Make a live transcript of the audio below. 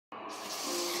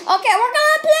Okay, we're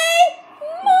gonna play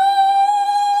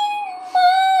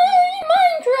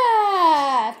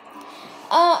Minecraft.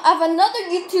 I have another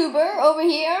YouTuber over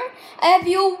here. If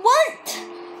you want to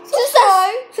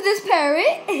subscribe to this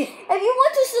parrot, if you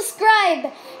want to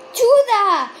subscribe to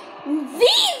the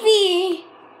Vivi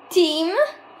team,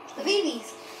 the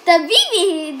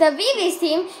Vivi's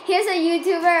team. Here's a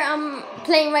YouTuber I'm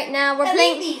playing right now. We're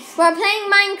playing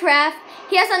Minecraft.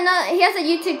 He has a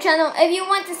YouTube channel. If you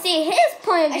want to see his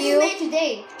point of view,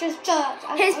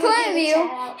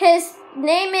 his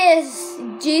name is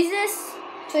Jesus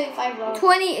 25 vlogs.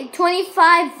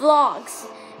 25 vlogs.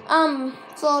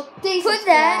 So please put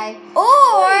subscribe. that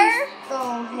or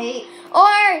Don't hate.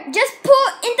 or just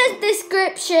put in the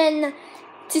description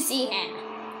to see him.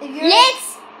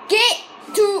 Let's get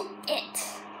to it.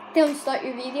 Don't start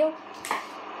your video.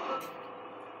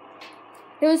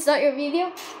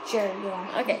 Sure,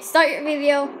 yeah. Okay, start your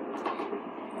video.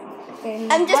 Okay,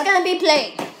 I'm just gonna be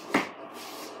playing.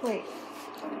 Wait.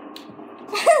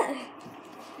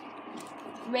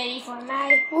 Ready for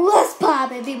my... What's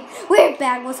poppin', people? We're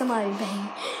back with some other thing.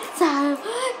 So,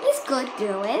 let's go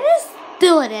do it. Let's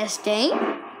do this thing.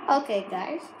 Okay,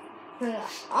 guys.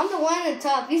 I'm the one at the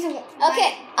top. He's the one.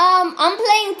 Okay, I'm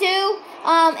playing too.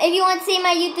 If you want to see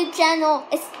my YouTube channel,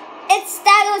 it's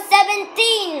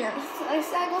Stago17.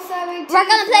 Stago17. We're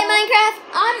gonna play Minecraft.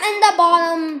 I'm in the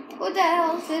bottom. What the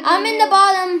hell is it? I'm in the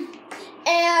bottom,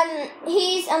 and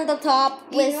he's on the top.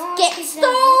 Let's get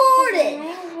started.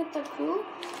 With the crew?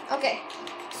 Okay,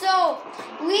 so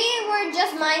we were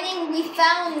just mining. We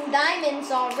found diamonds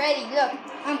already. Look,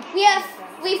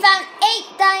 we found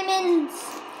 8 diamonds.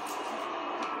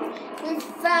 We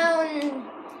found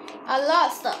a lot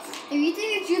of stuff. If you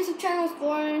think your YouTube channel is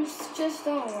boring, just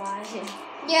don't watch it.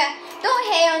 Yeah, don't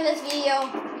hate on this video.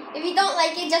 If you don't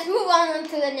like it, just move on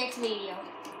to the next video.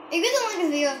 If you don't like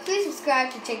this video, please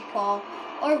subscribe to Jake Paul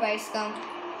or Rice Gum.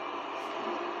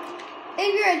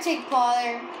 If you're a Jake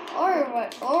Pauler or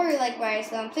you like Rice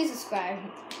Gum, please subscribe.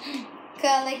 Cause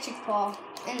I like Jake Paul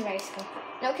and Rice Gum.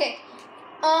 Okay.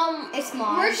 It's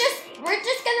Mosh. We're just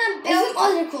gonna There's build some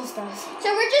other cool stuff.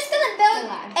 So we're just gonna build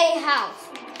a house.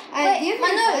 Wait, Do you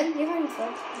have any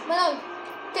food? Mano,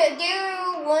 do you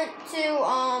want to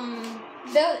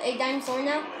build a diamond sword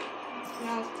now?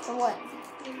 No. For what?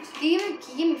 Can you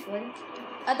give me food?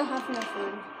 I don't have enough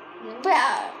food. No. But I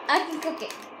can cook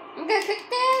it. I'm gonna cook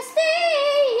this.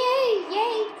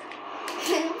 Yay!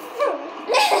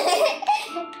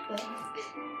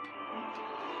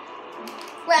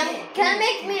 Wait, can I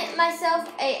make myself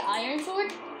a iron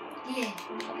sword? Yeah.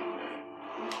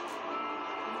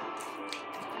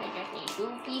 I just need 2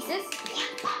 pieces.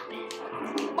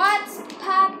 What's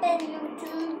poppin',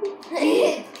 YouTube?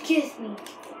 Kiss me.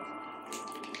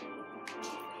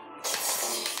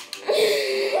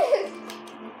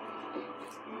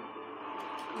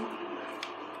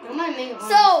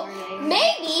 So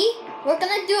maybe we're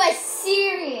gonna do a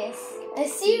series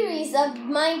of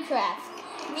Minecraft.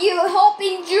 You hope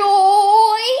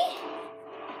enjoy.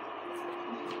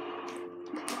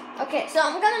 Okay, so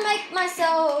I'm gonna make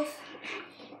myself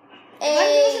If I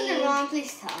do something wrong,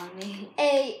 please tell me.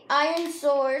 a iron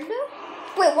sword.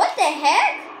 Wait, what the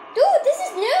heck? Dude, this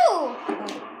is new.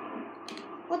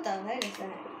 What the heck is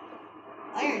that?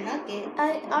 Iron nugget.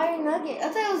 Iron nugget. I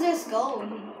thought it was just gold.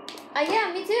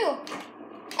 Yeah, me too.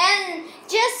 And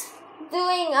just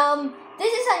doing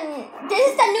this is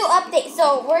the new update,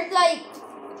 so we're like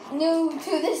new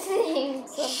to this thing.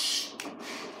 So.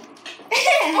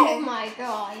 Oh my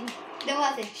god. That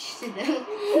wasn't shit though. I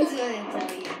was gonna tell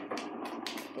you.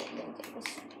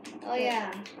 Oh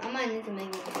yeah, I might need to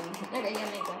make one. Okay, yeah,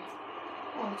 make one.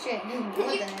 Oh shit. What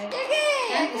the heck? Okay.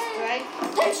 Time to strike.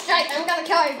 Time to strike. I'm gonna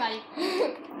kill everybody.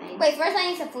 Nice. Wait, first I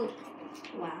need some food.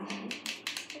 Wow.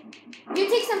 You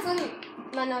take some food,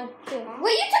 Mano, too.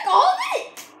 Wait, you took all of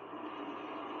it?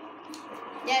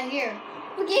 Yeah, here.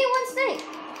 We gave you 1 steak.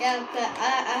 Yeah, but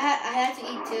I had to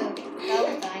eat too. I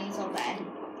was dying so bad.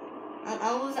 I'm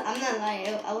not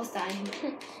lying. I was dying.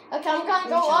 Okay, I'm gonna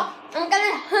go up. I'm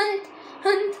gonna hunt.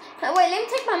 Wait, let me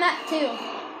take my map too.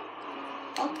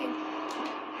 Okay.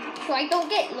 So I don't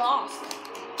get lost.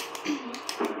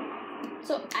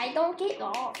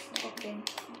 Okay.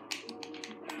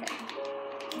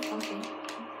 Okay.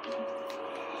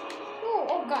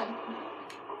 Oh god.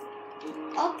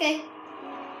 Okay.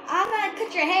 I'm gonna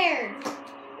cut your hair.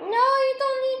 No, you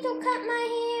don't need to cut my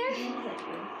hair.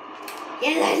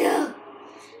 Yes, I do.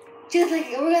 Just like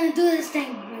we're gonna do this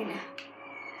thing right now.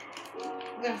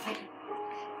 We're gonna fight.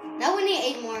 Now we need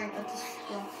 8 more of this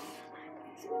stuff.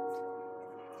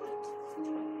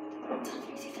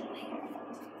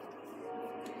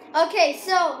 Okay,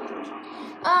 so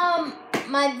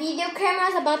my video camera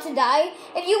is about to die.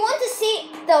 If you want to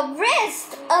see the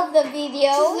rest of the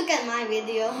video, just look at my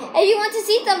video. If you want to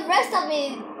see the rest of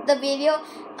the video,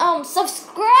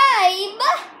 subscribe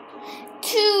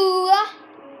to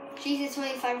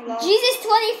Jesus25 Vlogs.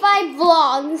 Jesus25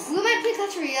 Vlogs. We might play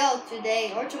Clash Royale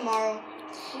today or tomorrow.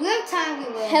 If we have time, we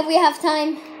will. If we have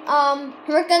time,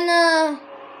 we're gonna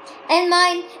end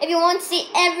mine. If you want to see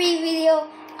every video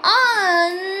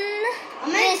on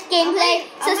this gameplay,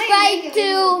 subscribe to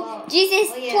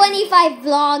Jesus25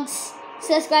 Vlogs.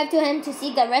 Subscribe to him to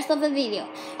see the rest of the video.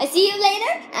 I see you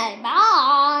later, and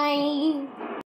bye.